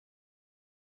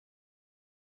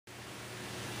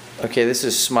Okay, this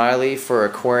is Smiley for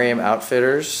Aquarium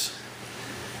Outfitters.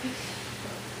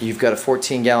 You've got a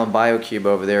 14-gallon BioCube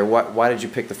over there. Why did you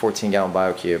pick the 14-gallon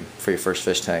BioCube for your first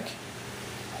fish tank?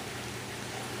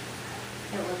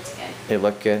 It looked good. It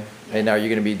looked good? Yeah. And now you're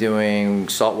going to be doing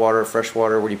saltwater,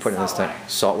 freshwater? What are you putting in this tank?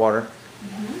 Saltwater?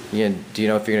 Mm-hmm. Do you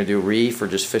know if you're going to do reef or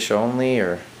just fish only?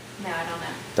 Or? No, I don't know.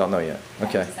 Don't know yet.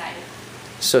 Okay. I haven't decided.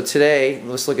 So today,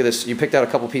 let's look at this. You picked out a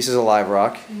couple pieces of live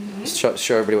rock. Mm-hmm.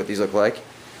 Show everybody what these look like.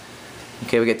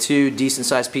 Okay, we got two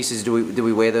decent-sized pieces. Did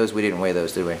we weigh those? We didn't weigh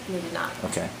those, did we? We did not.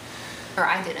 Okay. Or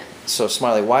I didn't. So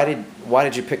Smiley, why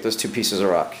did you pick those two pieces of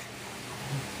rock?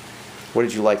 What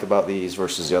did you like about these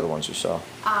versus the other ones you saw?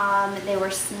 They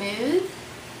were smooth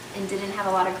and didn't have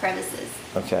a lot of crevices.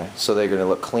 Okay, so they're going to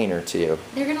look cleaner to you.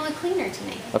 They're going to look cleaner to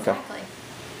me. Okay. Exactly.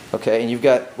 Okay, and you've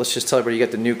got, let's just tell everybody, you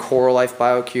got the new Coralife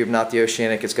BioCube, not the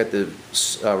Oceanic. It's got the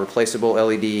replaceable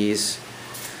LEDs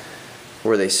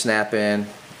where they snap in.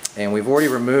 And we've already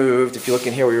removed, if you look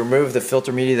in here, we removed the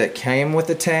filter media that came with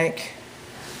the tank.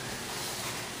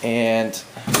 And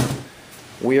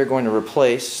we are going to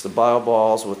replace the bio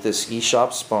balls with this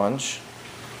eShop sponge.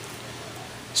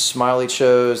 Smiley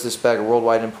chose this bag of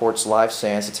Worldwide Imports live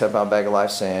sand. It's a 10-pound bag of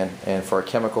live sand. And for our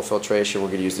chemical filtration, we're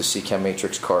going to use the Seachem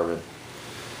Matrix Carbon.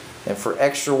 And for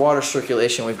extra water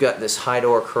circulation, we've got this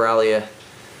Hydor Coralife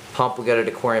pump we got at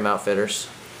Aquarium Outfitters.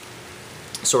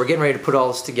 So we're getting ready to put all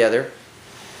this together.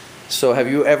 So have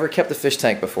you ever kept a fish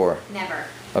tank before? Never.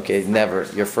 Okay, never.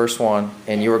 Your first one.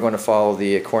 And you were going to follow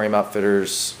the Aquarium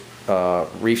Outfitters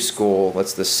Reef School.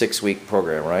 That's the 6-week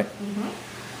program, right?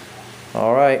 Mm-hmm.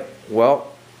 All right.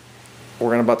 Well,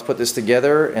 we're about to put this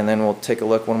together, and then we'll take a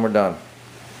look when we're done.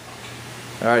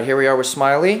 All right, here we are with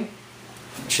Smiley.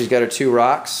 She's got her 2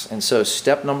 rocks. And so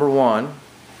step number 1,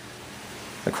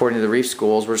 according to the reef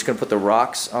schools, we're just going to put the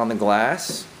rocks on the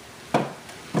glass.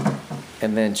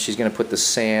 And then she's going to put the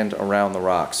sand around the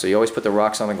rocks. So you always put the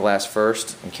rocks on the glass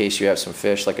first in case you have some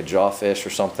fish, like a jawfish or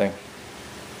something,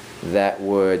 that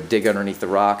would dig underneath the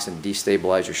rocks and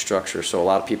destabilize your structure. So a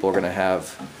lot of people are going to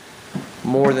have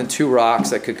more than 2 rocks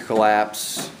that could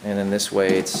collapse, and in this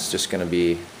way it's just going to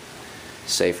be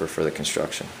safer for the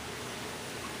construction.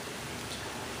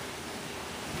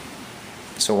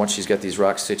 So once she's got these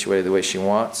rocks situated the way she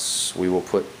wants, we will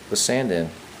put the sand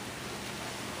in.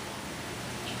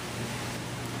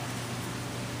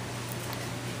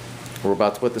 We're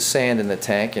about to put the sand in the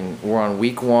tank, and we're on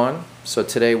week 1. So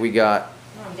today we got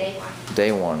We're on day 1.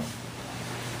 Day 1.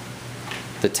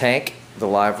 The tank, the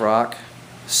live rock,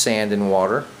 sand and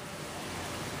water.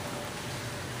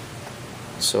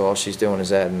 So all she's doing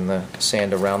is adding the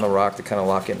sand around the rock to kind of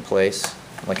lock it in place.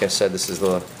 Like I said, this is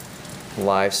the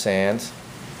live sand.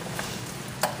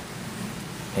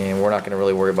 And we're not going to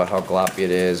really worry about how gloppy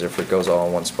it is or if it goes all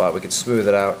in one spot. We can smooth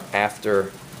it out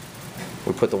after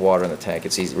we put the water in the tank.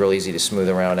 It's real easy to smooth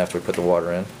around after we put the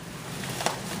water in.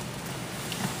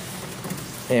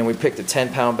 And we picked a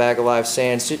 10-pound bag of live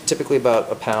sand, typically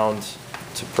about a pound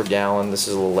per gallon. This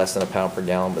is a little less than a pound per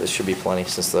gallon, but this should be plenty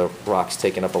since the rock's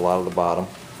taking up a lot of the bottom.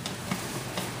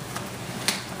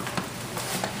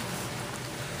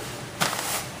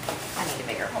 I need a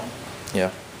bigger hole. Yeah.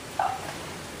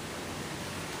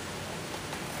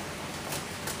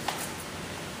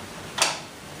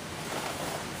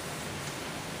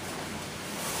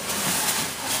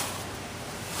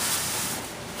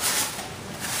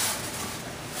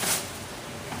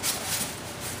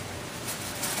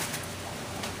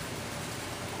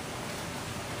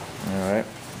 Alright.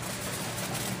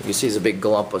 You can see there's a big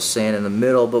glump of sand in the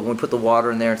middle, but when we put the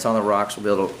water in there, it's on the rocks,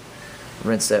 we'll be able to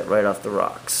rinse that right off the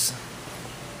rocks.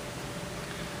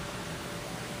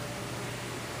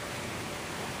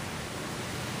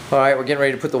 Alright, we're getting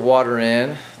ready to put the water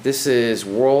in. This is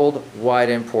Worldwide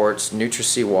Imports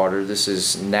Nutri-Sea water. This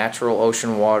is natural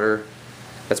ocean water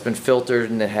that's been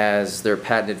filtered, and it has their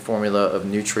patented formula of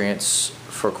nutrients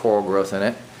for coral growth in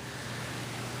it.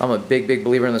 I'm a big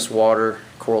believer in this water.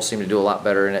 Corals seem to do a lot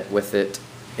better in it with it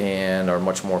and are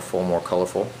much more full, more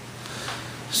colorful.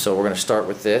 So we're going to start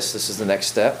with this. This is the next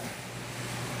step.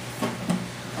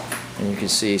 And you can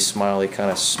see Smiley kind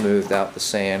of smoothed out the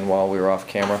sand while we were off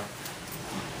camera.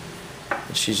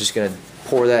 And she's just going to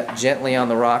pour that gently on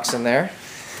the rocks in there.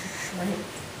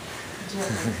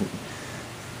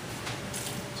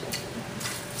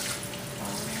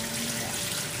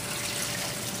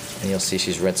 And you'll see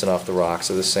she's rinsing off the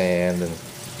rocks of the sand. And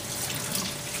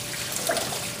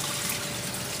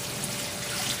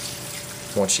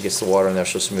once she gets the water in there,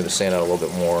 she'll smooth the sand out a little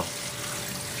bit more.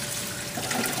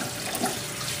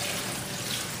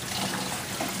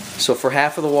 So for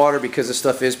half of the water, because this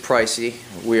stuff is pricey,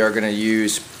 we are going to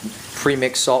use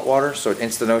pre-mixed salt water, so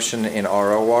instant ocean in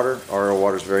RO water. RO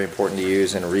water is very important to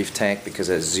use in a reef tank because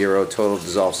it has 0 total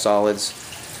dissolved solids.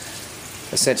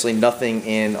 Essentially nothing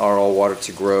in RO water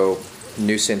to grow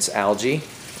nuisance algae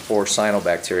or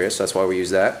cyanobacteria, so that's why we use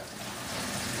that.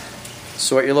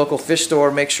 So at your local fish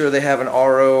store, make sure they have an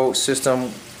RO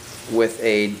system with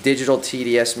a digital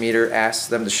TDS meter. Ask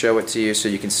them to show it to you so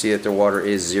you can see that their water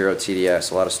is 0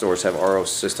 TDS. A lot of stores have RO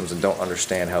systems and don't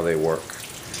understand how they work.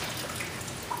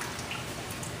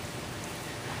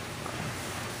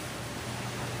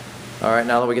 Alright,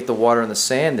 now that we get the water and the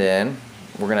sand in,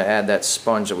 we're going to add that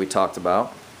sponge that we talked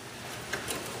about.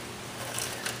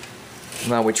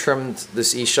 Now we trimmed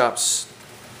this eShop's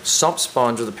sump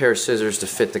sponge with a pair of scissors to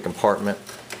fit the compartment.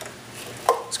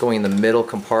 It's going in the middle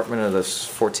compartment of this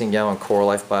 14-gallon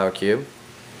Coralife BioCube.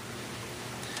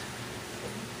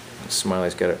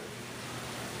 Smiley's got it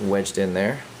wedged in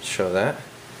there. Show that.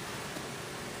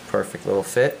 Perfect little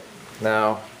fit.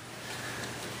 Now,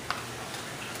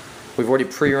 we've already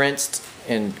pre-rinsed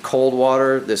in cold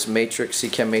water this matrix,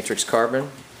 Seachem Matrix Carbon,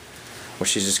 which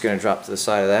she's just going to drop to the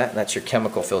side of that. And that's your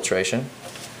chemical filtration.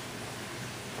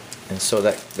 And so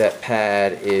that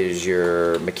pad is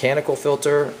your mechanical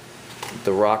filter,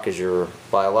 the rock is your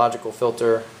biological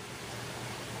filter,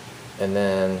 and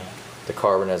then the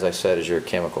carbon, as I said, is your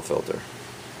chemical filter.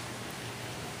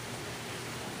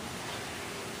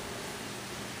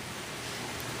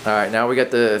 Alright, now we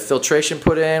got the filtration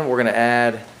put in. We're going to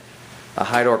add a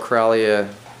Hydor Coralia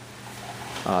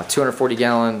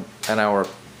 240-gallon an hour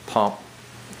pump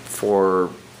for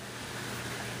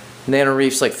nano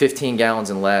reefs like 15 gallons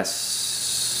and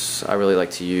less. I really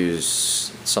like to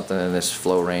use something in this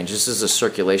flow range. This is a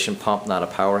circulation pump, not a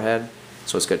power head,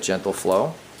 so it's got gentle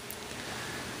flow.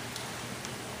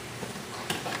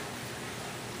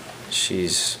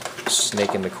 She's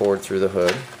snaking the cord through the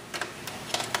hood.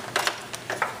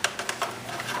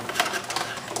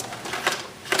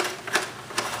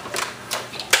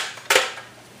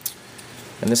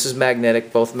 And this is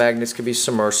magnetic. Both magnets can be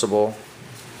submersible.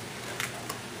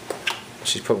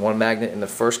 She's put one magnet in the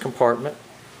first compartment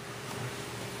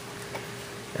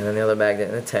and then the other magnet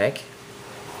in the tank.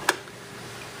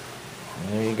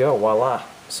 And there you go, voila.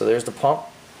 So there's the pump.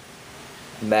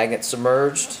 Magnet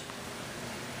submerged.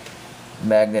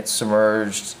 Magnet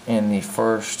submerged in the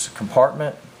first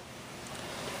compartment.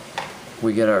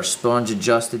 We get our sponge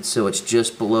adjusted so it's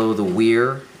just below the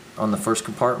weir on the first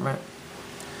compartment.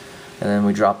 And then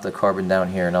we drop the carbon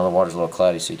down here. Now the water's a little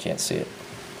cloudy so you can't see it.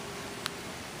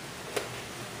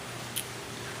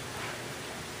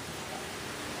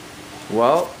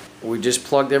 Well, we just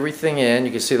plugged everything in.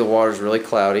 You can see the water's really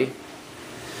cloudy.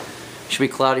 Should be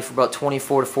cloudy for about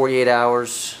 24 to 48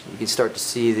 hours. You can start to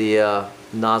see the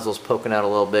nozzles poking out a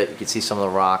little bit. You can see some of the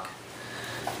rock.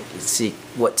 You can see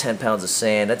what 10 pounds of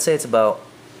sand. I'd say it's about,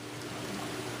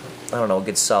 I don't know, a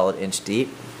good solid inch deep.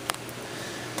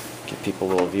 Give people a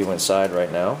little view inside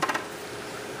right now.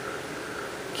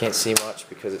 Can't see much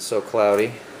because it's so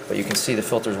cloudy, but you can see the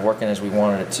filter's working as we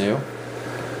wanted it to.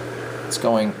 It's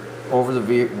going over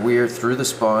the weir through the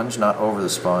sponge, not over the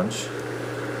sponge.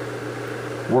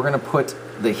 We're going to put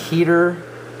the heater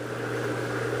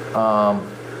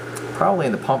probably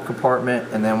in the pump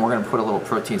compartment, and then we're going to put a little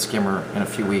protein skimmer in a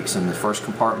few weeks in the first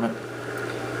compartment.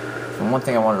 And one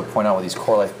thing I wanted to point out with these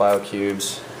Coralife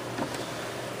BioCubes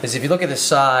is if you look at the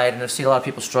side, and I've seen a lot of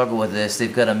people struggle with this,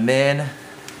 they've got a min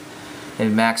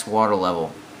and max water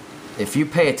level. If you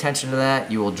pay attention to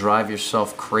that, you will drive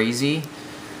yourself crazy.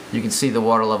 You can see the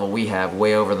water level we have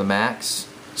way over the max.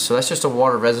 So that's just a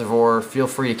water reservoir. Feel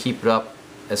free to keep it up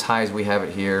as high as we have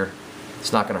it here.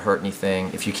 It's not going to hurt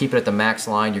anything. If you keep it at the max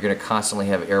line, you're going to constantly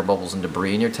have air bubbles and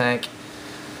debris in your tank.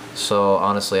 So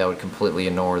honestly, I would completely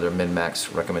ignore their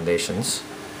min-max recommendations.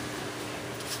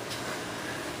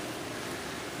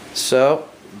 So,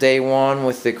 day one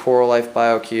with the Coralife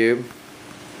BioCube.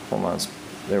 Hold on,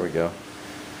 there we go.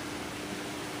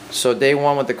 So day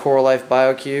one with the Coralife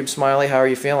BioCube. Smiley, how are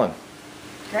you feeling?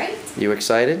 Great. You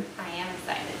excited? I am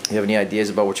excited. You have any ideas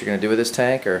about what you're going to do with this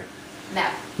tank, or? No.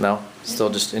 No? Still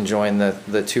just enjoying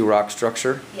the two rock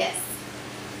structure? Yes.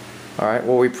 Alright,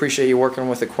 well we appreciate you working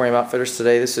with Aquarium Outfitters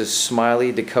today. This is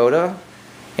Smiley, Dakota,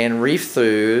 and Reef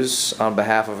Thews on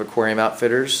behalf of Aquarium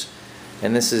Outfitters.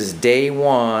 And this is day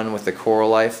one with the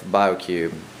Coralife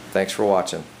BioCube. Thanks for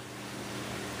watching.